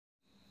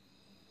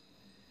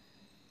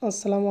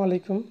আসসালামু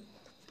আলাইকুম।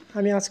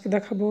 আমি আজকে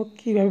দেখাবো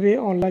কিভাবে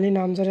অনলাইনে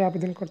নামজারির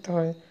আবেদন করতে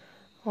হয়।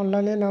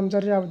 অনলাইনে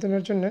নামজারির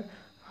আবেদনের জন্য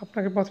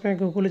আপনাকে প্রথমে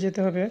গুগলে যেতে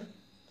হবে।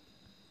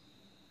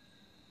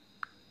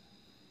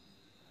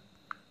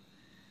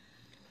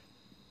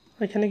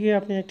 ওইখানে গিয়ে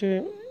আপনি একটি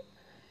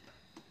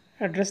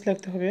অ্যাড্রেস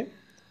লিখতে হবে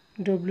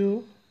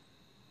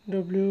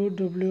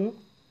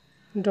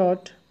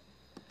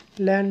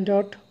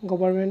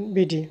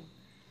www.land.government.bd।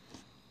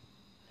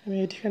 আমি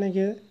এখানে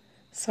গিয়ে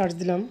সার্চ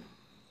দিলাম।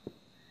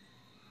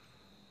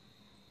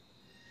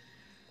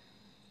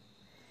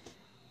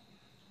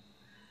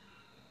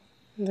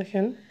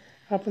 দেখেন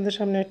আপনাদের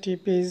সামনে একটি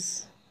পেজ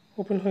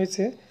ওপেন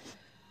হয়েছে।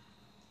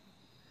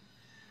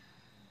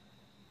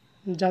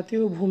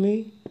 জাতীয় ভূমি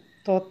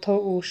তথ্য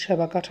ও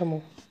সেবা কাঠামো।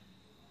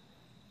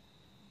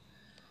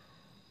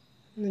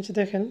 নিচে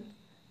দেখেন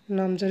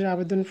নামজারির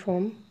আবেদন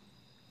ফর্ম।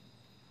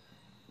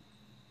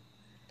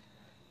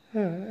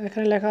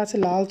 এখানে লেখা আছে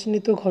লাল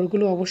চিহ্নিত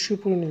ঘরগুলো অবশ্যই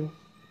পূরণীয়।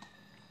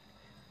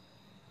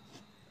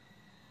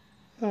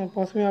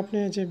 প্রথমে আপনি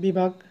যে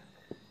বিভাগ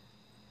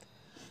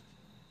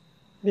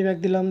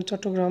দিলাম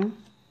চট্টগ্রাম,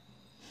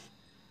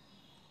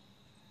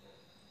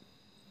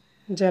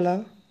 জেলা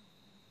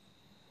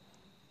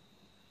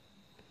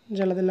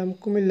দিলাম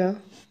কুমিল্লা,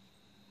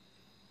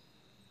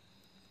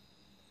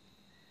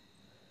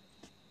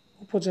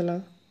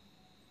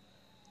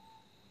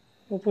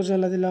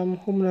 উপজেলা দিলাম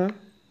হোমনা,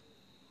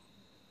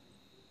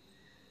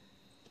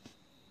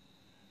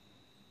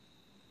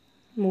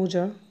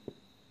 মৌজা,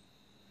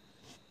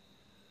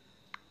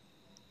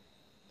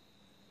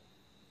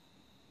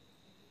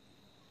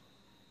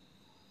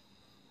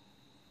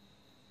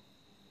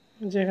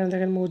 যেখানে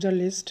দেখেন মৌজার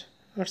লিস্ট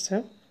আসছে।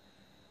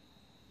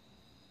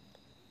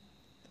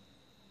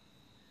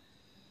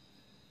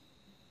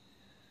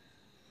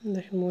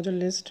 দেখেন মৌজার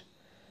লিস্ট।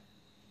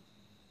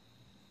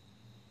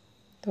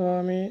 তো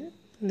আমি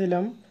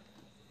দিলাম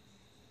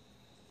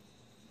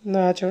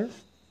নায়াচর।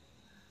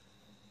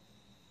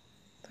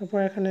 তারপর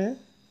এখানে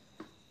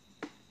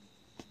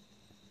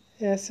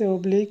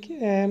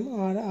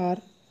SA/MRR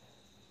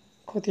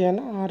খতিয়ান,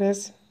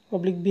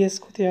 RS/BS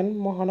খতিয়ান,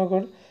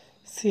 মহানগর,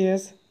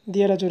 CS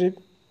দিয়ারা জরিপ।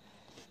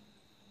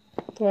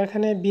 তো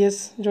এখানে বিএস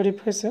জরিপ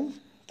হয়েছে,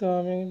 তো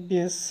আমি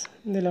বিএস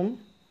দিলাম।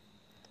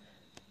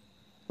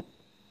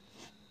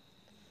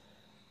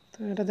 তো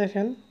এটা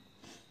দেখেন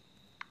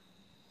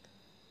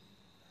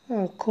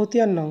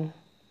খতিয়ান নং।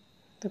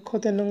 তো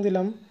খতিয়ান নং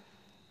দিলাম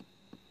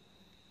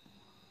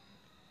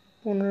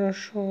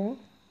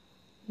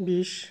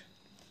 1520।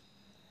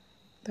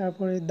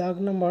 তারপরে দাগ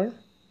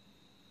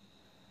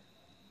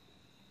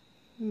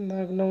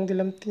নং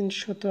দিলাম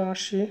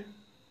 380।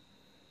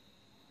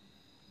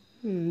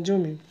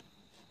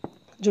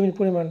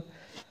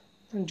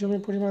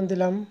 জমির পরিমাণ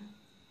দিলাম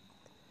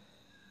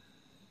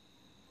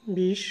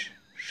 20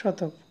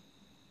 শতক।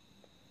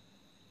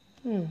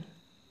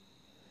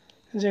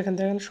 যেখানে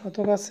দেখেন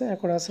শতক আছে,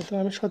 একর আছে, তো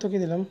আমি শতকই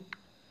দিলাম।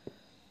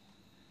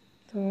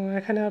 তো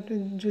এখানে আপনি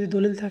যদি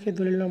দলিল থাকে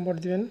দলিল নম্বর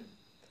দিবেন।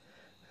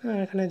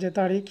 এখানে যে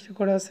তারিখ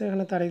করা আছে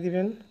এখানে তারিখ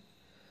দিবেন।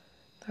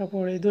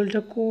 তারপর এই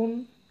দলিলটা কোন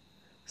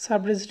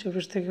সাব রেজিস্ট্রি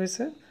অফিস থেকে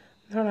হয়েছে,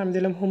 ধরুন আমি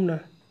দিলাম হোমনা।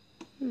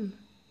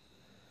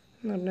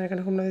 আপনি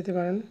এখানে হোমনা দিতে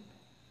পারেন,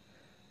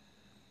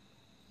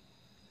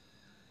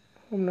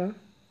 হোমনা।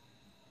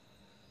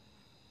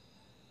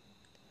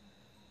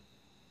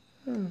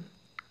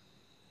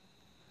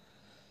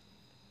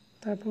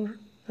 তারপর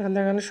এখানে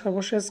দেখেন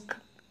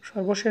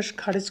সর্বশেষ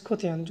খারিজ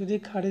খতিয়ান। যদি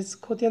খারিজ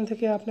খতিয়ান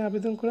থেকে আপনি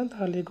আবেদন করেন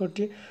তাহলে এই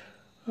ঘরটি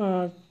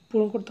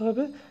পূরণ করতে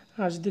হবে।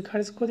 আর যদি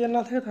খারিজ খতিয়ান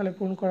না থাকে তাহলে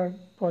পূরণ করার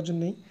প্রয়োজন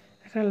নেই।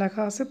 এখানে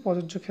লেখা আছে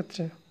প্রযোজ্য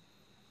ক্ষেত্রে।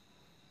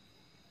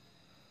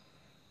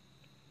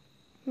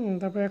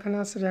 তারপর এখানে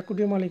আছে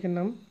রেকর্ডীয় মালিকের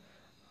নাম,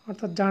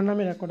 অর্থাৎ যার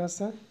নামে রেকর্ড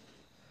আছে।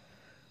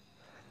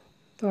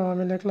 তো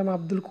আমি লিখলাম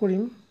আব্দুল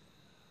করিম।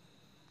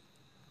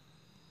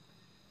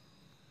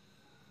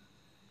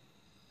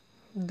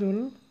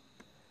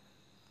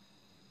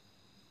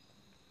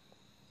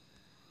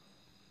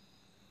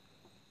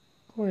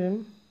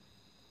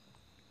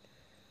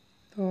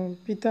 তো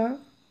পিতা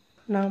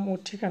নাম ও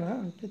ঠিকানা,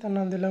 পিতার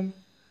নাম দিলাম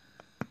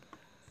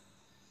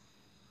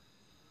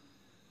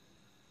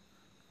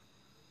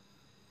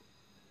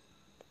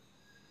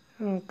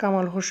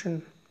কামাল হোসেন।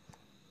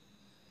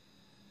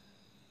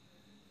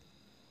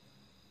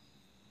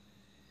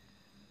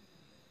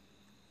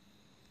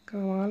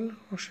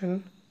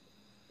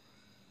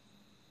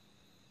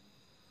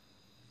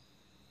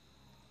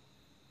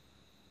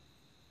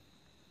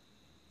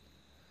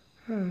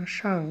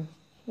 সাং,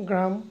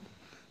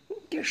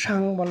 গ্রামকে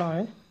সাং বলা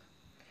হয়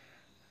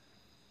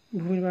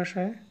ভূমির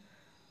ভাষায়।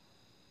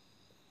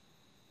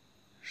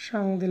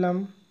 সাং দিলাম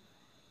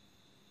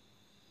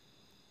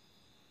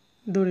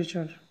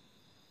দড়িচর।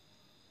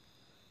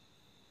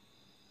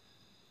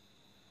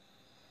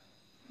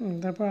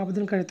 তারপর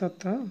আবেদনকারী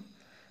তথ্য।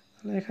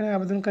 এখানে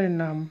আবেদনকারীর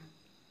নাম,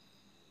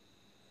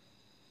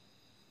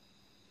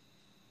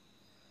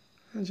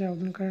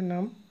 আবেদনকারীর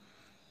নাম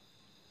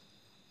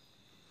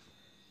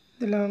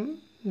দিলাম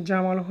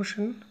জামাল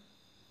হোসেন।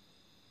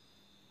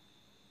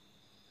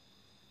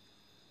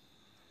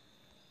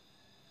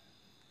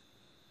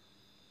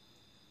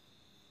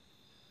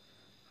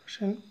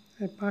 হোসেন,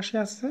 এর পাশে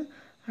আছে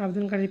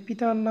আবেদনকারীর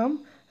পিতার নাম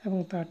এবং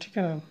তার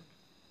ঠিকানা।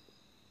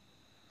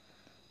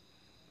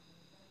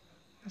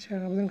 আচ্ছা,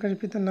 আবেদনকারীর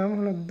পিতার নাম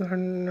হলো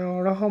ধরেন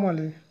রহম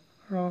আলী,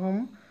 রহম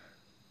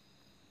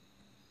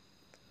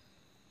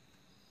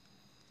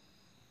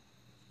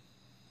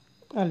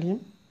আলী,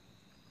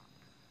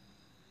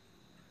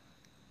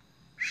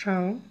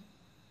 সাং,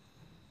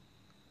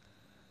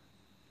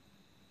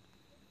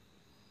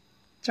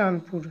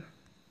 চাঁদপুর।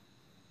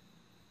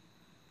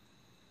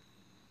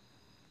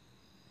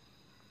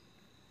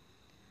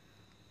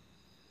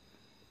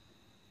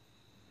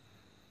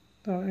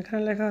 তো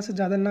এখানে লেখা আছে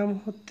যাদের নাম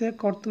হতে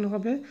কর্তন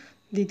হবে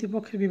দ্বিতীয়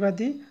পক্ষের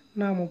বিবাদী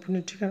নাম ও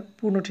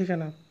পূর্ণ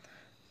ঠিকানা।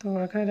 তো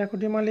এখানে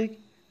রেকর্ডিং মালিক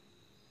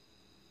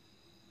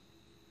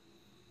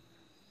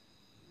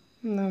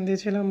নাম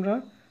দিয়েছিলাম আমরা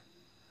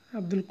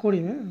আব্দুল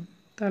করিম।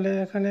 তাহলে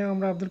এখানে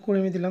আমরা আব্দুল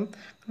করিমই দিলাম,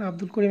 কারণ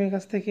আব্দুল করিমের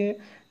কাছ থেকে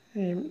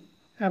এই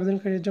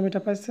আবেদনকারীর জমিটা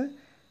পাইছে।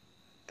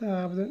 তা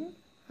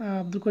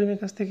আব্দুল করিমের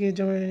কাছ থেকে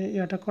জমি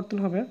ইয়াটা কর্তন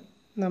হবে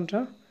নামটা।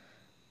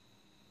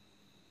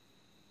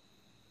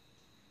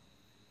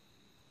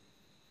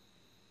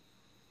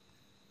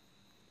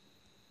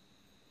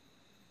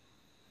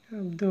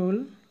 আব্দুল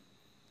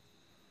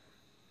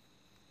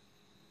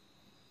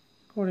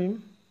করিম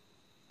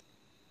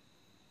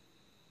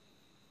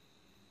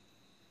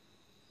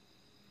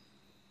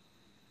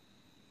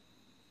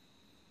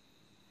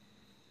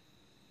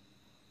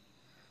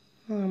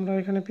আমরা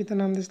এখানে পিতার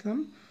নাম দিয়েছিলাম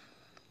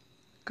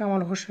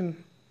কামাল হোসেন,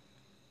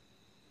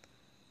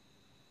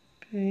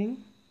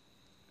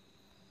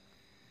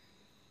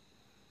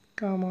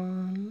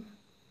 কামাল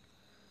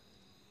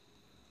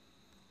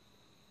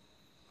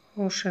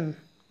হোসেন।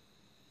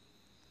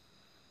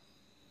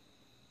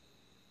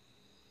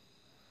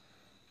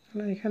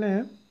 তাহলে এখানে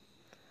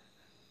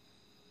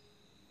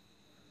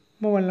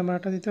মোবাইল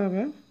নাম্বারটা দিতে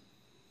হবে।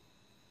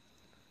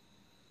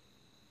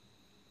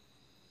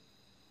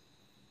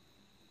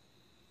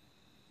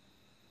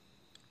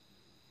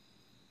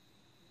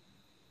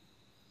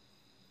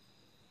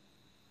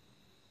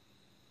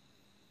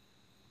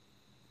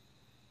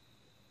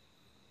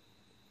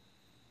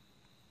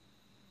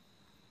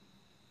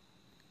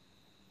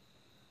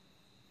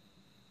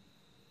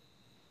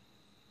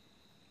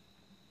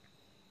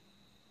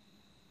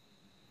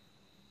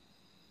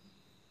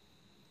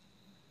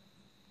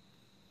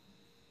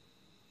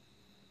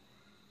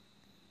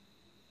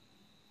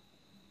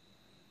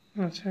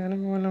 আচ্ছা, এখানে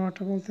মোবাইল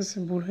নাম্বারটা বলতেছে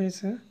ভুল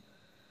হয়েছে।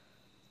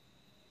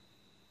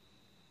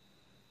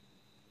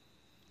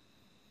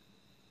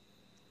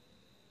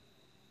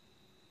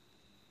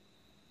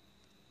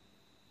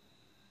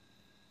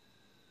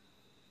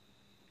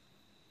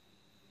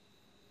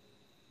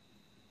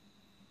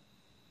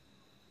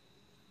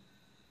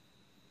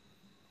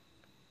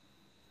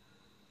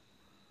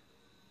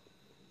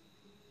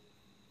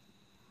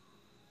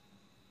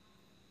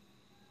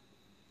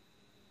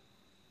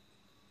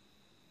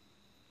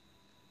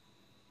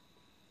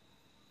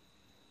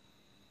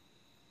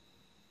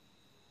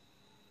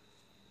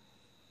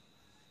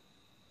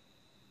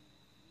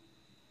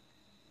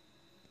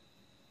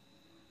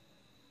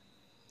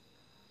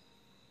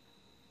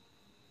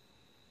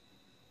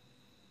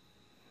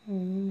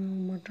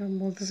 নাম্বারটা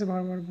বলতেছে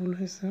বারবার ভুল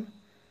হয়েছে।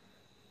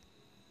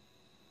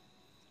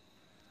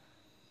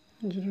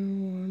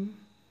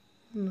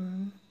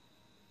 019।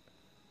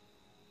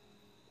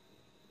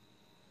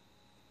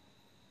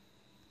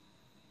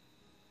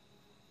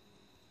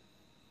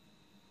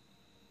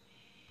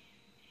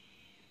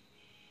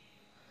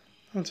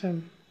 আচ্ছা,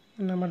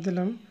 নাম্বার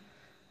দিলাম।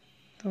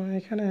 তো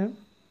এখানে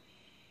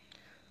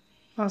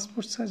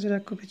পাসপোর্ট সাইজের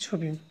এক কপি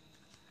ছবি।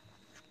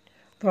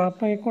 তো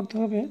আপনাকে করতে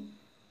হবে,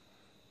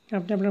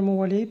 আপনি আপনার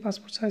মোবাইলেই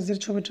পাসপোর্ট সাইজের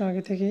ছবিটা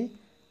আগে থেকেই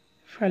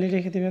ফাইলে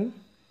রেখে দেবেন।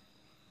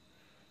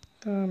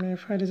 তো আমি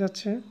ফাইলে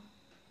যাচ্ছি।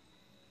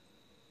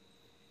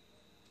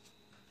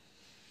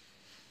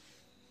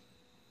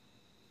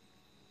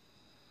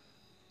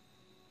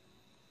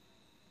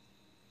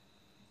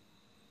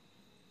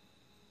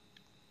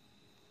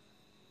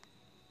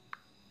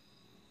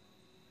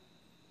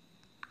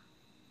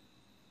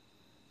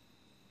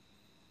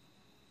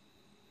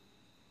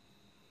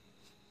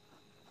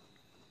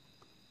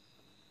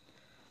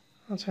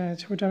 আচ্ছা, এই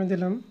ছবিটা আমি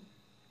দিলাম।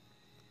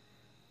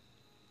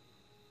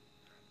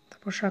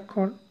 তারপর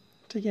স্বাক্ষর,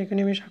 ঠিক এখানে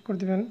আমি স্বাক্ষর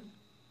দেবেন।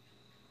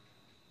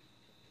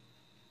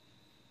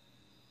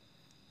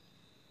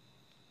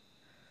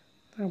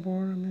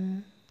 তারপর আমি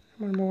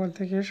আমার মোবাইল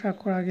থেকে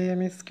স্বাক্ষর আগে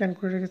আমি স্ক্যান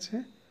করে রেখেছি।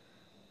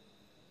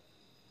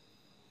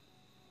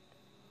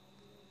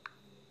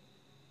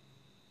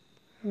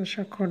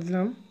 স্বাক্ষর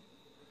দিলাম।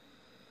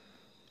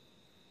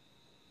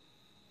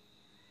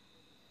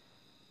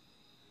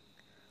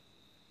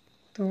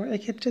 তো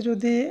এক্ষেত্রে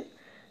যদি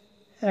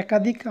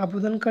একাধিক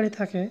আবেদনকারী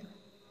থাকে,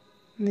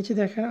 নিচে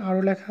দেখেন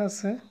আরও লেখা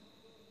আছে,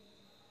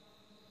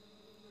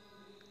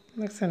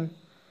 দেখছেন?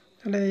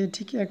 তাহলে এই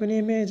ঠিক একই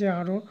নিয়মে যে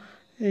আরও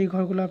এই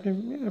ঘরগুলো আপনি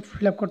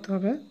ফিল আপ করতে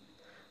হবে।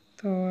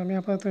 তো আমি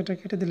আপাতত এটা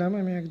কেটে দিলাম,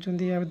 আমি একজন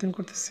দিয়ে আবেদন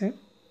করতেছি।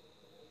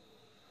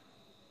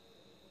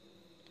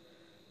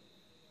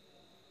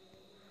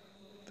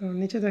 তো তো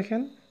নিচে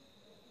দেখেন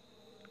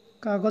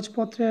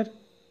কাগজপত্রের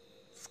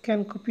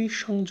স্ক্যান কপি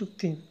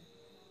সংযুক্তি,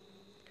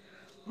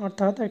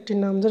 অর্থাৎ একটি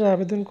নামজারি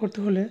আবেদন করতে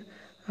হলে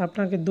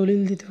আপনাকে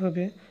দলিল দিতে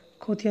হবে,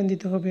 খতিয়ান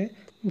দিতে হবে,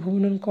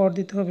 ভূমিহীন কর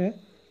দিতে হবে,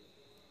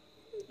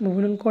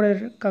 ভূমিহীন করের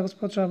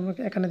কাগজপত্র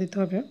আপনাকে এখানে দিতে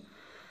হবে।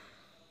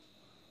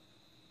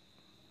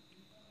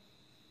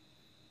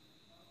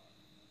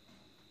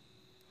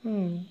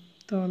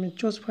 তো আমি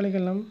চুজ ফাইলে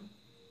গেলাম,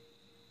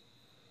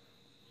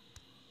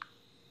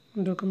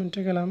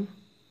 ডকুমেন্টে গেলাম,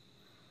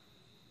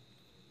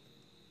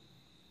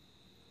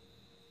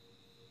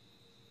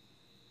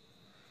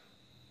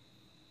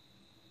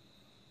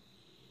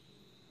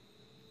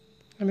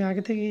 আমি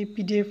আগে থেকে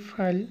পিডিএফ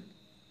ফাইল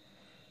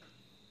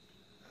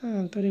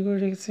তৈরি করে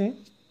রেখেছি।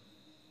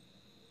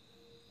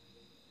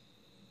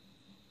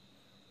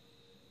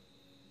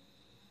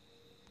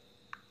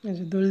 এই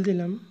যে দলিল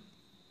দিলাম,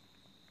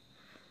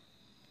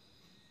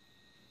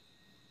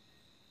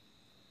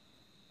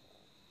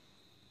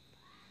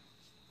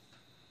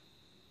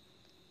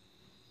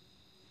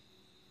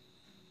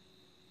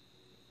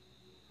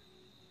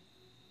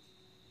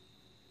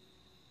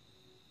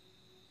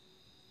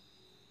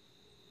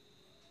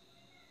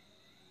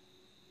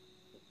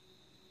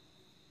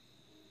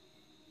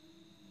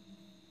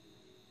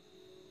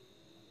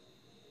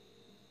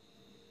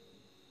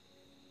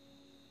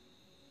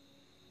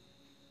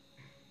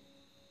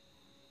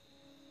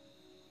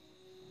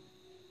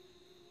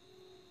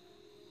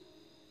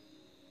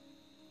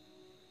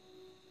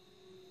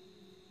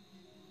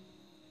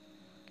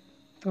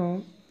 তো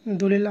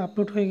দলিল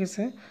আপলোড হয়ে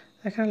গেছে।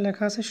 এখানে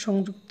লেখা আছে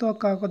সংযুক্ত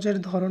কাগজের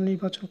ধরন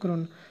নির্বাচন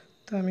করুন।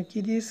 তো আমি কি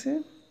দিয়েছি?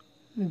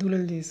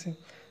 দলিল দিয়েছি।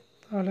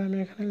 তাহলে আমি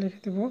এখানে লিখে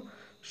দেব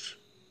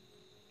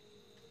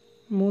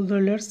মূল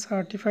দলিলের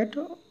সার্টিফাইড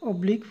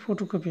অবলিক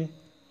ফটোকপি।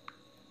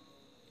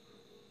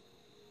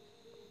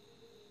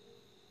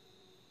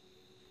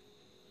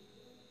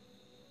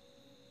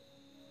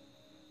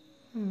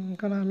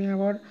 কারণ আমি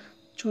আবার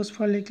চুজ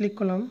ফাইলে ক্লিক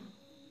করলাম,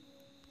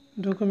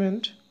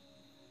 ডকুমেন্ট,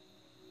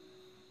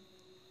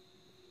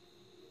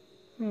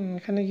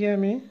 এখানে গিয়ে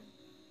আমি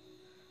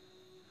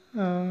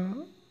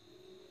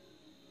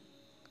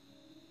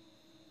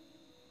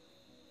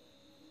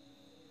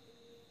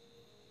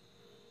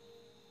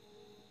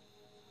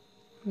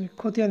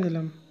খতিয়ান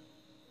দিলাম।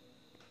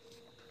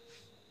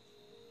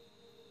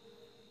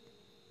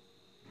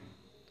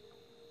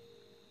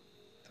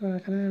 তো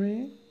এখানে আমি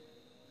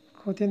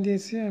খতিয়ান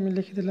দিয়েছি, আমি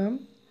লিখে দিলাম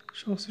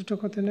সংশ্লিষ্ট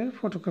খতিয়ানের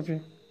ফটোকপি।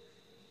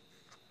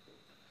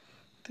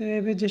 তো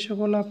এবার যে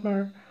সকল আপনার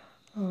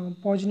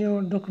প্রয়োজনীয়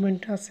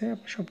ডকুমেন্ট আছে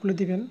আপনি সবগুলো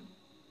দিবেন।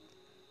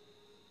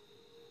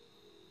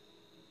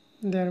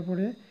 দেওয়ার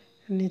পরে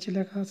নিচে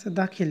লেখা আছে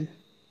দাখিল,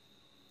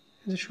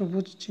 যে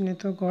সবুজ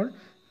চিহ্নিত ঘর,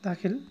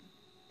 দাখিল।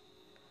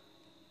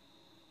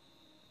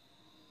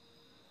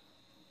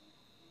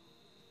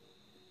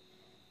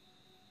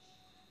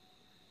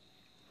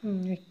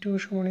 একটু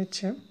সময়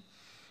নিচ্ছে।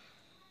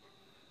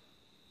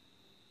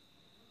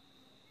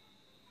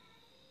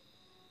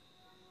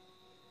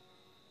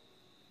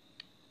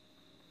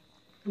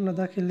 আমরা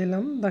দাখিল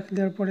দিলাম। দাখিল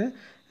দেওয়ার পরে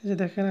যে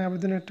দেখেন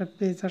আবেদনের একটা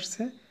পেজ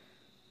আসছে,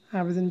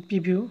 আবেদন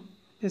প্রিভিউ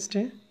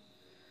পেজটি।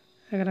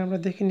 এখানে আমরা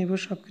দেখে নিব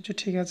সব কিছু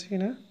ঠিক আছে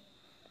কিনা,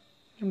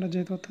 আমরা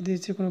যে তথ্য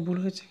দিয়েছি কোনো ভুল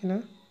হয়েছে কিনা।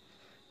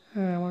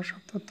 হ্যাঁ, আমার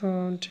সব তথ্য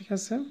ঠিক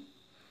আছে।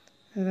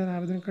 এখানে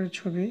আবেদনকারীর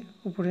ছবি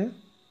উপরে,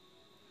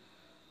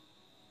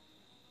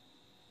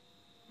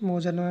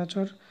 মৌজা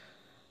নয়াচর,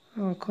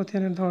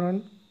 খতিয়ানের ধরন,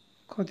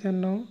 খতিয়ান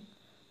নং,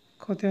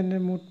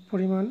 খতিয়ানের মোট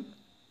পরিমাণ,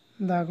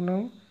 দাগ নং,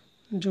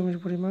 জমির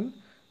পরিমাণ,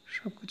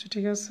 সব কিছু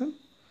ঠিক আছে।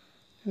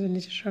 এই যে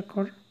নিচে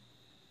স্বাক্ষর।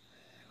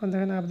 এখন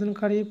দেখেন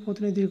আবেদনকারী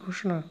প্রতিনিধির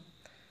ঘোষণা।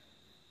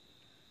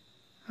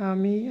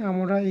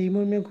 আমরা এই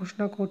মর্মে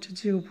ঘোষণা করছি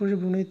যে উপরে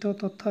বর্ণিত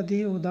তথ্যাদি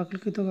ও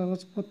দাখিলকৃত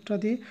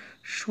কাগজপত্রাদি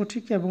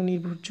সঠিক এবং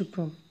নির্ভরযোগ্য।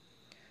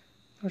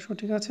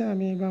 সঠিক আছে,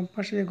 আমি বাম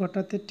পাশে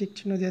ঘরটাতে টিক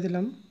চিহ্ন দিয়ে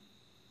দিলাম।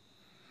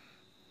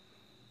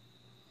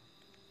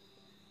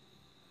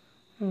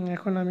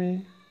 এখন আমি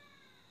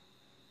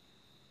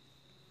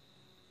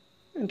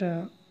এটা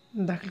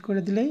দাখিল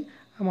করে দিলেই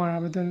আমার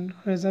আবেদন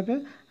হয়ে যাবে।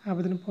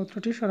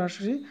 আবেদনপত্রটি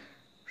সরাসরি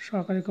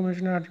সহকারী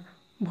কমিশনার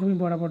ভূমি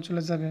বরাবর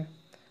চলে যাবে।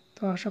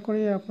 তো আশা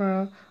করি আপনারা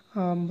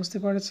বুঝতে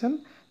পেরেছেন।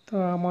 তো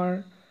আমার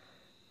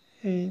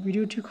এই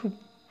ভিডিওটি খুব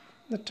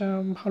একটা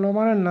ভালো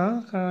মানের না,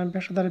 কারণ আমি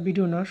পেশাদার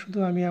ভিডিও না, শুধু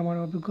আমি আমার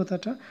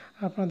অভিজ্ঞতাটা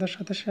আপনাদের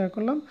সাথে শেয়ার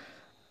করলাম।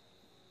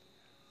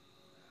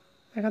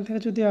 এখান থেকে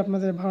যদি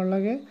আপনাদের ভালো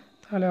লাগে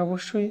তাহলে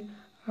অবশ্যই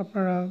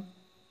আপনারা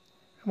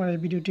আমার এই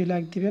ভিডিওটি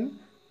লাইক দিবেন।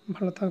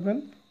 ভালো থাকবেন।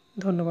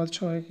 ধন্যবাদ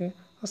সবাইকে।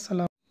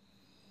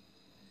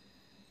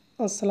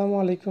 আসসালামু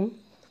আলাইকুম।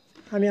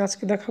 আমি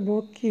আজকে দেখাবো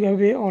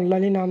কিভাবে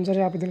অনলাইনে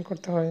নামজারি আবেদন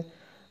করতে হয়।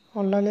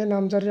 অনলাইনে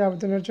নামজারি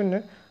আবেদনের জন্য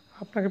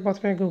আপনাকে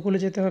প্রথমে গুগলে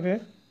যেতে হবে।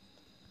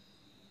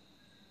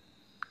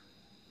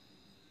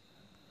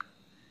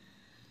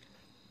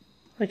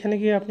 ওইখানে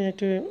গিয়ে আপনি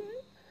একটি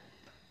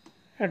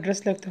অ্যাড্রেস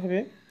লিখতে হবে,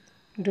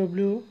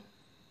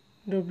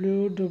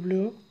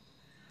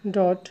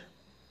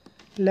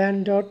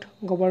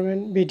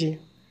 www.land.government.bd।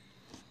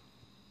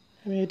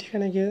 আমি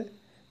এখানে গিয়ে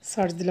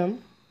সার্চ দিলাম।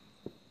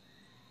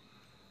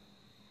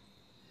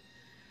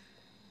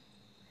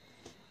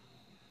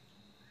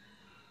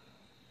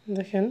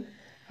 দেখেন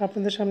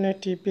আপনাদের সামনে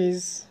একটি পেজ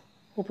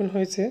ওপেন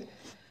হয়েছে।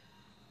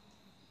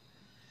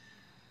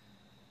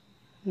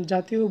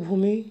 জাতীয়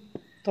ভূমি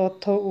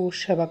তথ্য ও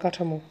সেবা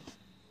কাঠামো।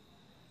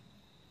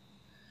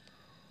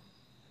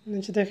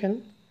 নিচে দেখেন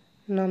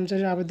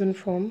নামজারি আবেদন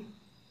ফর্ম।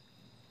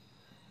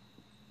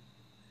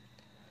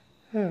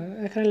 হ্যাঁ,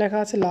 এখানে লেখা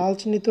আছে লাল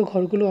চিহ্নিত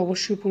ঘরগুলো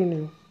অবশ্যই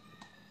পূরণীয়।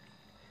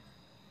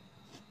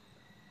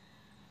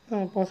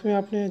 হ্যাঁ, প্রথমে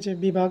আপনি যে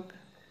বিভাগ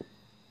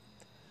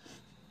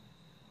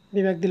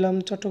দিলাম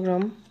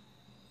চট্টগ্রাম,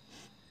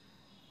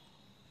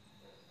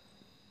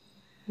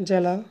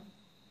 জেলা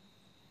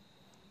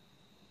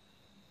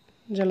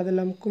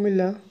দিলাম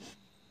কুমিল্লা,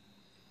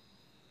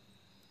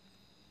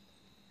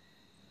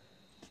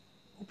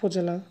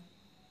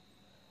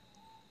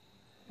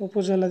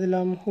 উপজেলা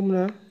দিলাম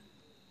হোমনা,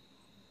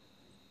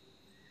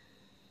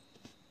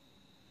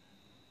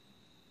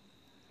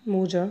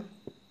 মৌজা,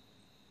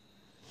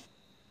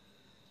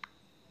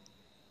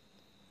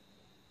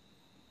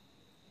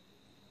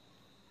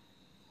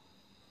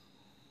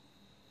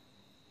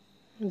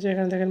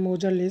 যেখানে দেখেন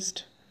মৌজার লিস্ট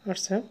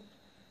আসছে।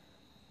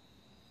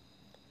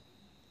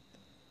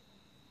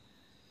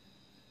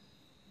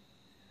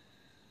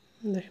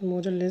 দেখেন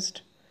মৌজার লিস্ট।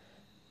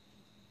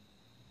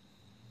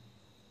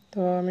 তো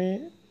আমি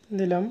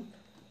দিলাম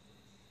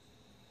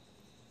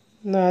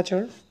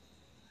নয়াচর।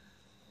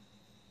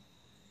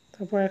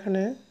 তারপর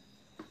এখানে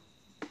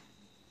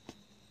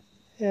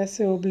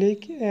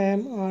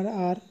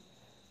S/MRR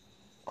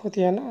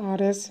খতিয়ান,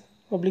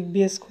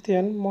 RS/BS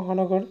খতিয়ান,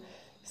 মহানগর,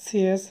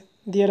 CS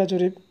দিয়ারা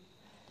জরিপ।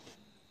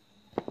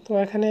 তো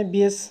এখানে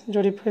বিএস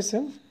জরিপ হয়েছে,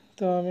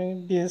 তো আমি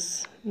বিএস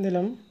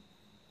দিলাম।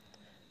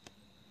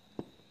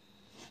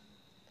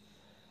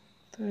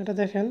 তো এটা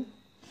দেখেন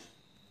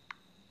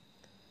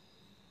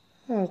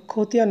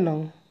খতিয়ান নং।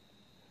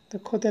 তো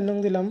খতিয়ান নং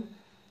দিলাম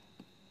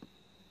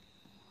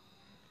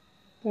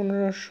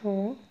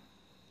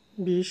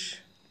 1520।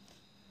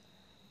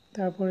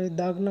 তারপরে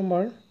দাগ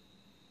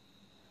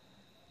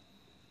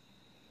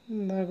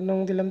নং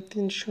দিলাম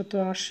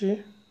 380।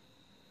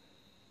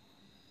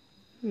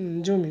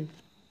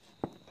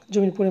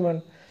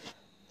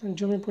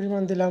 জমির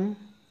পরিমাণ দিলাম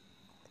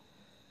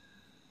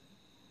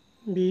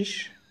 20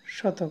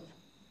 শতক।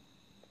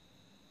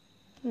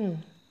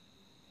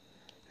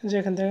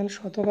 যেখানে দেখেন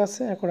শতক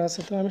আছে, একর আছে,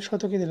 তো আমি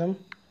শতকই দিলাম।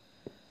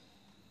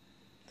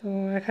 তো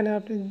এখানে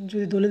আপনি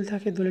যদি দলিল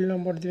থাকে দলিল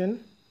নম্বর দিবেন।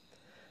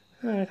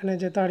 হ্যাঁ, এখানে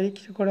যে তারিখ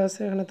করা আছে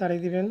এখানে তারিখ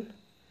দিবেন।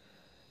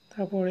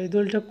 তারপর এই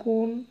দলিলটা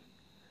কোন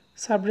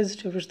সাব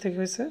রেজিস্ট্রি অফিস থেকে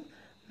হয়েছে,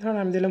 ধরুন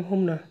আমি দিলাম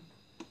হোমনা।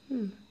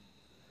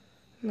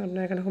 আপনি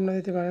এখানে হোমনা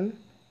দিতে পারেন,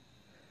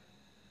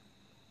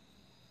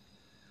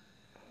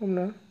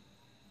 হোমনা।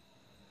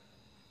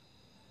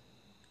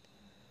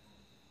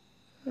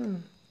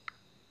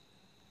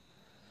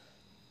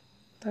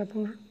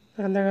 তারপর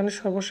এখানে দেখেন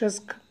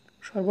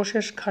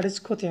সর্বশেষ খারিজ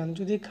খতিয়ান।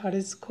 যদি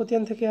খারিজ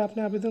খতিয়ান থেকে আপনি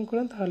আবেদন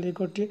করেন তাহলে এই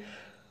ঘরটি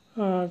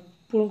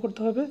পূরণ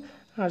করতে হবে।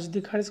 আর যদি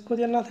খারিজ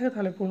খতিয়ান না থাকে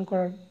তাহলে পূরণ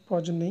করার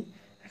প্রয়োজন নেই।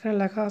 এখানে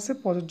লেখা আছে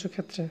প্রযোজ্য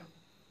ক্ষেত্রে।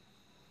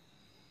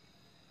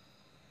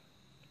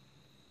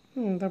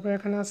 তারপর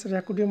এখানে আছে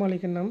রেকর্ডীয়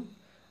মালিকের নাম,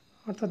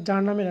 অর্থাৎ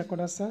যার নামে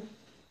রেকর্ড আছে।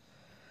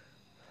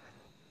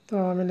 তো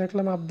আমি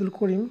লিখলাম আব্দুল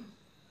করিম।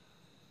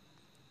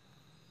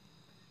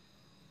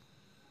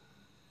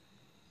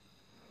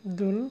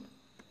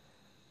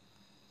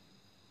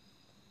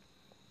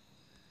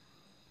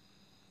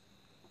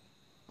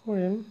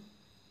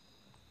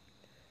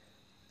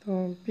 তো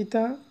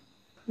পিতা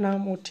নাম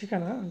ও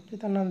ঠিকানা,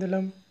 পিতার নাম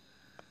দিলাম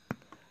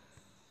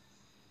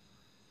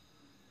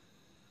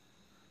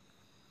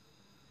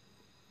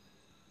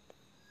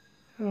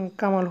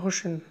কামাল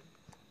হোসেন।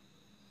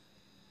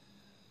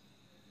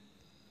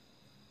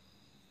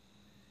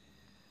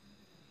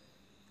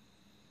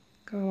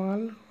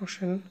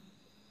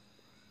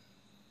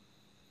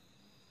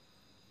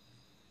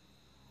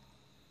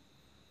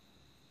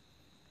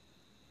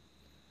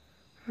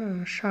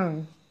 সাং,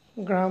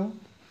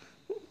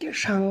 গ্রামকে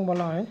সাং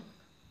বলা হয়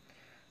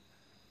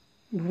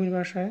ভূমির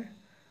ভাষায়।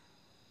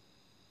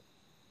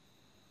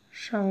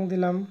 সাং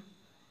দিলাম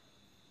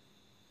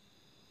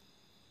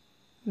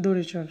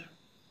দড়িচর।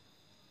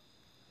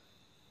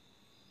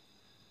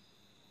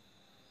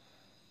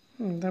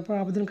 তারপর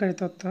আবেদনকারী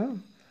তথ্য।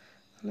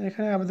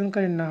 এখানে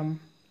আবেদনকারীর নাম,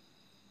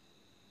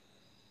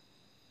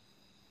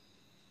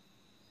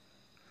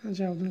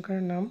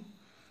 আবেদনকারীর নাম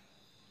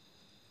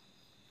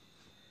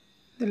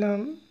দিলাম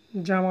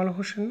জামাল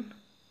হোসেন।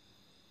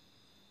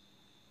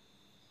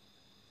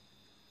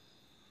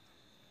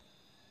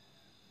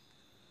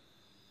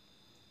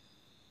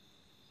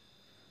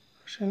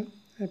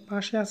 এর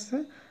পাশে আছে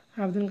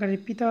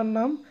আবেদনকারীর পিতার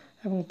নাম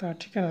এবং তার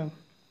ঠিকানা।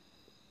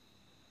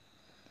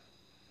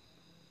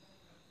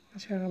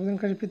 আচ্ছা,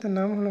 আবেদনকারীর পিতার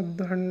নাম হলো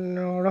ধরেন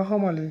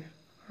রহম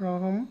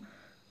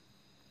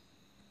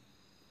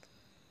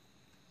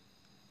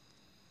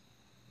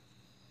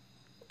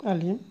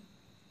আলী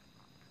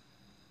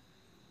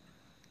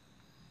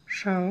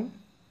সাং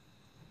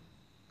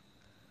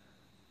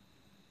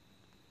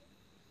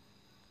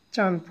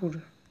চাঁদপুর।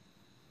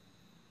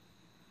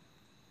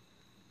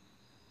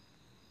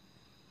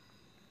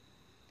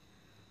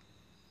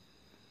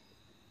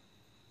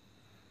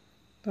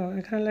 তো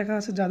এখানে লেখা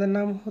আছে যাদের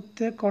নাম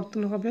হতে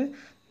কর্তন হবে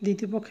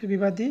দ্বিতীয় পক্ষের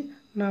বিবাদী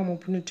নাম ও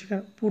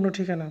পূর্ণ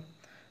ঠিকানা।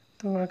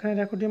 তো এখানে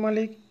রেকর্ডিং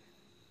মালিক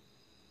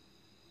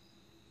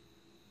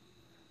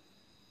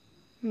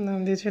নাম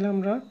দিয়েছিলাম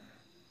আমরা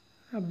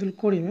আব্দুল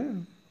করিম।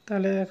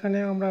 তাহলে এখানে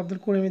আমরা আব্দুল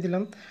করিমই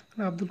দিলাম,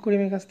 আব্দুল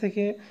করিমের কাছ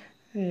থেকে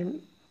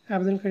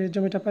আবেদনকারীর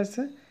জমিটা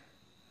পাইছে।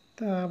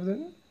 তা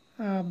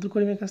আব্দুল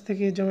করিমের কাছ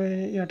থেকে জমি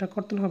ইয়াটা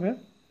কর্তন হবে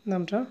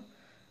নামটা।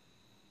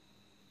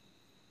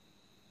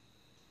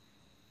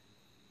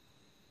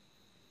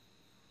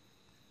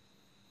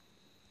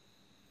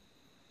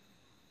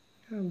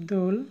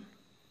 আব্দুল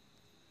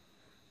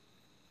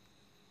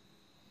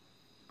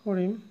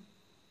করিম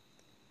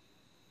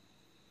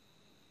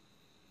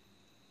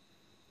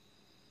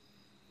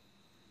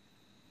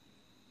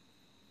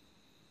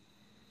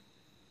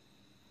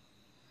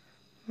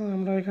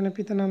আমরা এখানে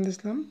পিতার নাম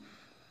দিয়েছিলাম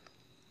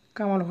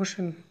কামাল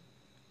হোসেন।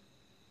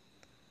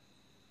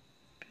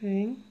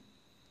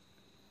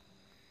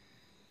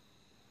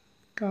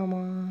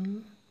 কামাল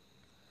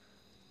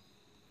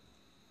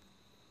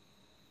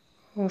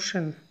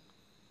হোসেন।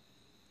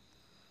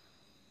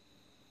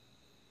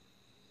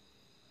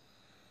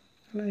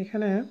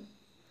 এখানে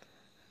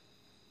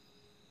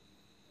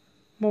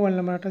মোবাইল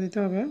নাম্বারটা দিতে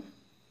হবে।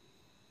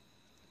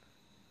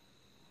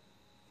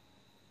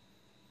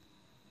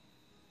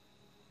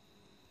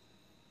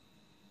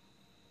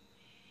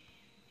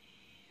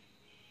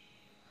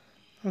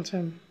 আচ্ছা,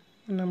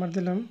 নাম্বার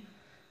দিলাম।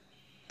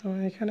 তো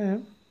এখানে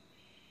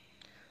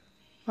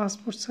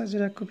পাসপোর্ট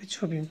সাইজের 1 কপি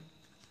ছবি।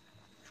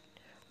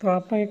 তো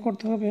আপনাকে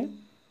করতে হবে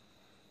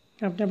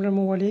আপনি আপনার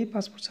মোবাইলেই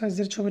পাসপোর্ট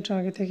সাইজের ছবিটা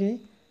আগে থেকেই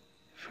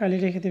ফাইলে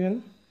রেখে দেবেন।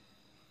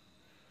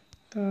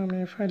 তো আমি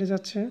ফাইলে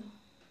যাচ্ছি।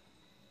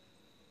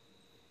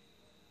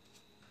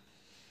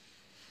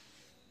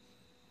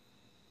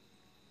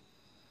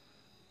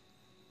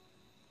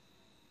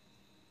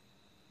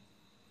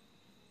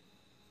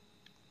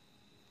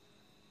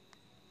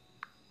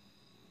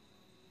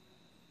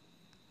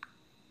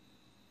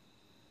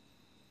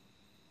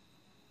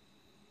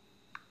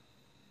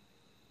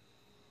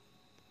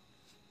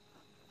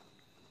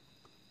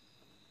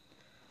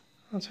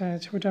 আচ্ছা,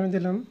 ছবিটা আমি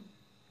দিলাম।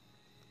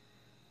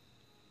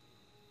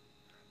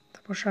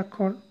 তারপর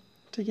স্বাক্ষর,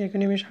 ঠিক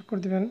এখানে আমি স্বাক্ষর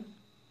দেবেন।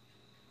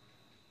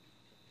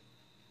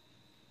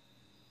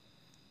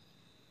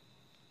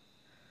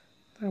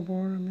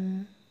 তারপর আমি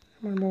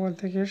আমার মোবাইল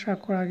থেকে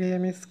স্বাক্ষর আগে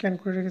আমি স্ক্যান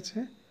করে রেখেছি।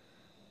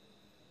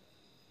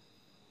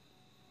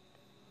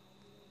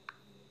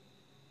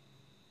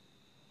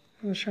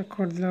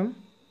 স্বাক্ষর দিলাম।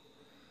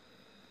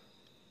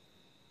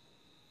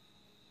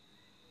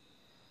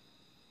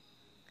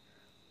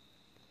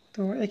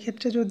 তো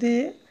এক্ষেত্রে যদি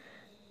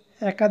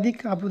একাধিক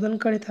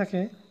আবেদনকারী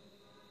থাকে,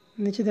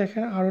 নিচে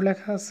দেখেন আরও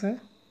লেখা আছে,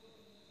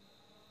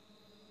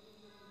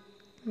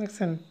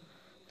 দেখছেন?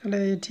 তাহলে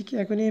এই ঠিক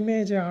একই নিয়মে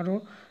যে আরও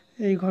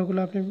এই ঘরগুলো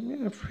আপনি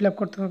ফিল আপ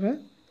করতে হবে।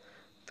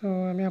 তো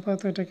আমি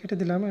আপাতত এটা কেটে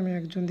দিলাম, আমি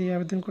একজন দিয়ে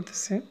আবেদন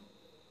করতেছি।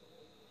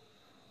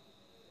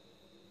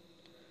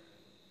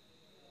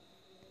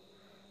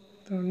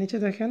 তো নিচে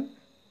দেখেন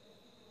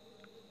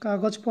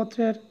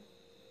কাগজপত্রের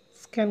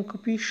স্ক্যান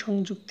কপি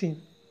সংযুক্তি,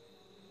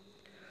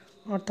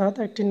 অর্থাৎ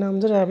একটি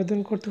নামজারি আবেদন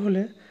করতে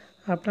হলে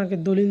আপনাকে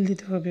দলিল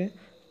দিতে হবে,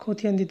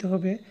 খতিয়ান দিতে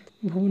হবে,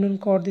 ভূমি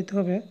কর দিতে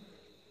হবে।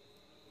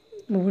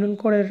 ভূমি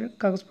করের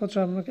কাগজপত্র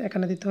আপনাকে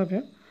এখানে দিতে হবে।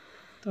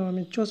 তো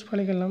আমি চুজ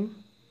ফাইলে গেলাম,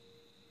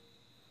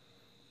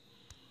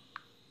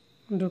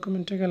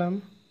 ডকুমেন্টে গেলাম।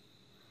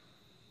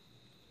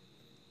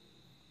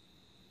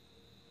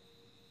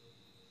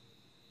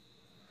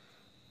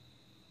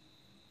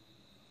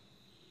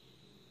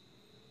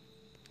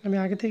 আমি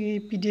আগে থেকে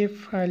পিডিএফ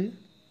ফাইল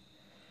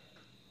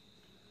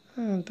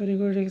তৈরি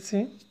করে রেখেছি।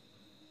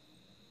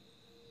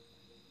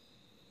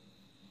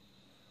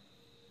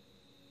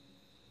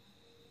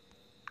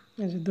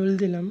 এই যে দলিল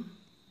দিলাম।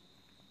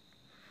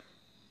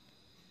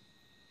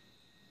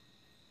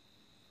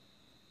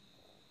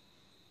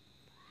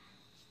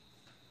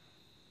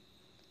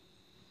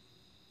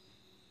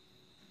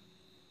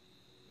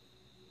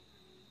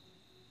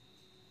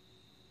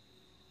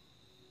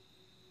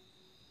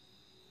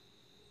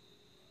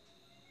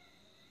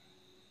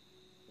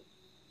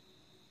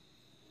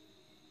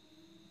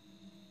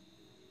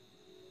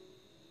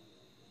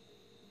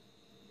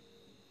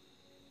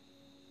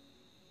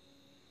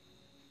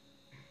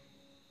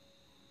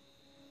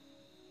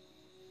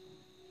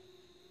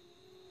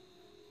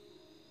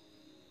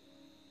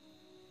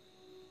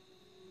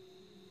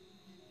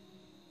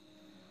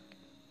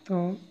 তো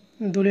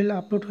দলিল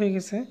আপলোড হয়ে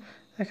গেছে।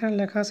 এখানে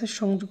লেখা আছে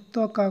সংযুক্ত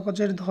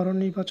কাগজের ধরন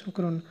নির্বাচন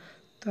করুন।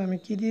 তো আমি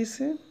কি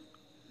দিয়েছি?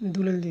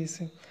 দলিল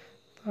দিয়েছি।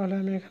 তাহলে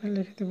আমি এখানে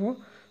লিখে দেব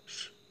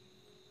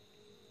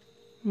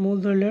মূল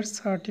দলিলের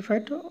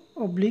সার্টিফাইড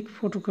অবলিক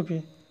ফটোকপি।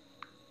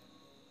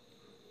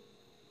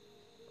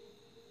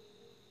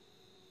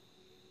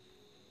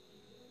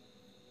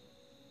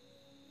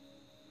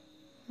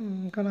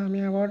 কারণ আমি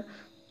আবার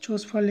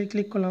চুজ ফাইলে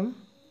ক্লিক করলাম,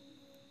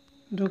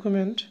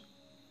 ডকুমেন্ট,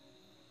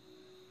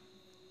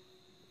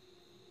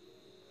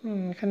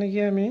 এখানে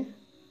গিয়ে আমি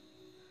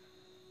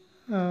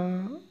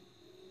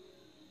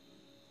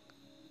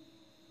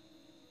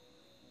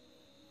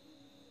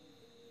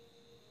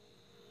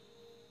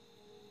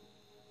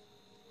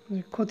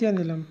খতিয়ান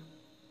দিলাম।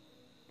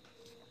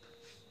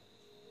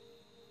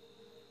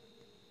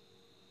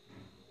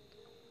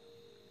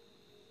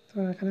 তো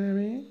এখানে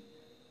আমি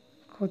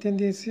খতিয়ান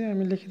দিয়েছি,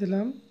 আমি লিখে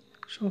দিলাম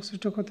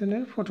সংশ্লিষ্ট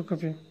খতিয়ানের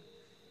ফটোকপি।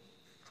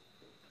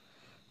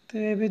 তো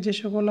এভাবে যে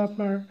সকল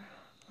আপনার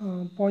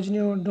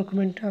প্রয়োজনীয়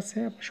ডকুমেন্ট আছে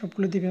আপনি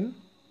সবগুলো দিবেন।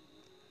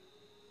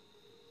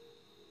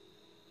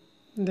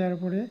 দেওয়ার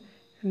পরে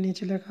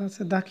নিচে লেখা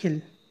আছে দাখিল,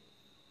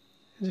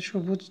 যে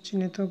সবুজ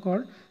চিহ্নিত ঘর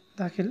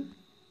দাখিল।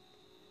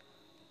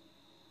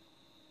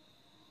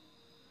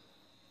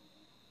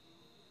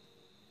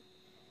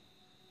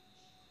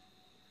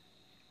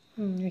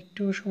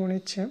 একটু সময়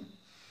নিচ্ছে।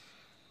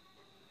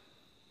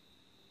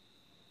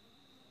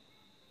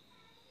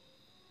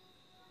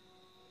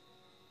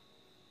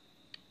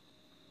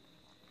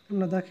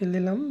 আমরা দাখিল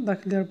দিলাম।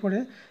 দাখিল দেওয়ার পরে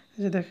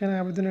যে দেখেন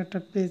আবেদনের একটা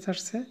পেজ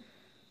আসছে,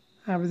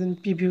 আবেদন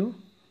প্রিভিউ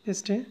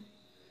পেজটি।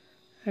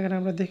 এখানে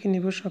আমরা দেখে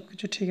নিব সব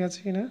কিছু ঠিক আছে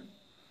কিনা,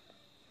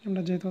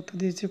 আমরা যে তথ্য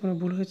দিয়েছি কোনো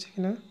ভুল হয়েছে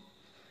কিনা।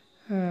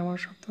 হ্যাঁ, আমার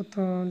সব তথ্য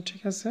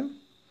ঠিক আছে।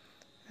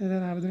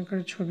 এদের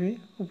আবেদনকারীর ছবি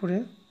উপরে,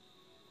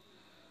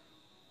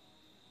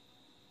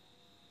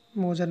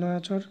 মৌজা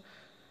নয়াচর,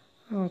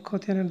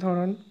 খতিয়ানের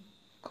ধরন,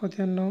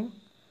 খতিয়ান নং,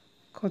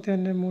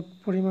 খতিয়ানের মোট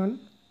পরিমাণ,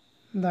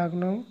 দাগ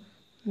নং,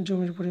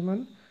 জমির পরিমাণ,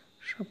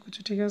 সব কিছু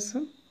ঠিক আছে।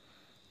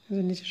 এই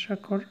যে নিচে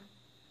স্বাক্ষর।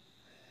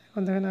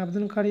 এখন দেখেন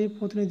আবেদনকারী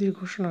প্রতিনিধির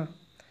ঘোষণা।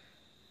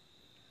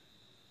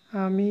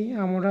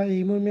 আমরা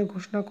এই মর্মে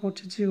ঘোষণা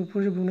করছি যে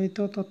উপরে বর্ণিত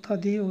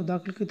তথ্যাদি ও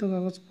দাখিলকৃত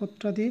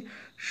কাগজপত্রাদি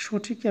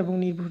সঠিক এবং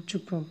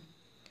নির্ভরযোগ্য।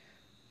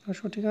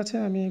 সঠিক আছে,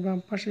 আমি বাম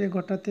পাশের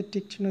ঘরটাতে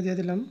টিক চিহ্ন দিয়ে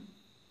দিলাম।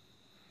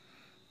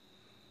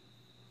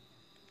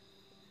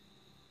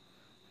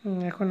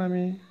 এখন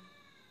আমি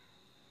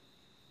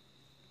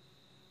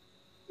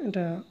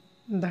এটা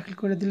দাখিল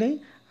করে দিলেই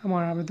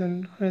আমার আবেদন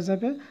হয়ে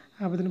যাবে।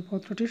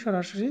 আবেদনপত্রটি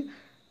সরাসরি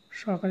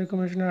সহকারী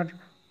কমিশনার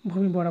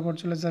ভূমি বরাবর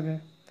চলে যাবে।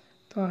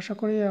 তো আশা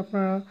করি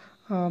আপনারা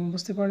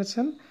বুঝতে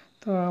পেরেছেন।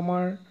 তো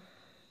আমার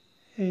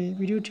এই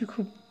ভিডিওটি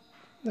খুব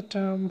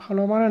একটা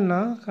ভালো মানের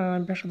না, কারণ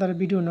আমি পেশাদার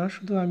ভিডিও না,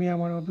 শুধু আমি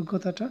আমার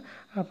অভিজ্ঞতাটা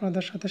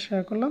আপনাদের সাথে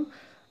শেয়ার করলাম।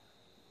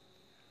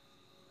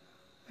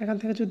 এখান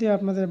থেকে যদি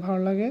আপনাদের ভালো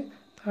লাগে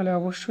তাহলে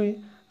অবশ্যই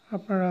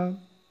আপনারা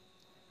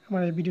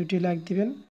আমার এই ভিডিওটি লাইক দিবেন।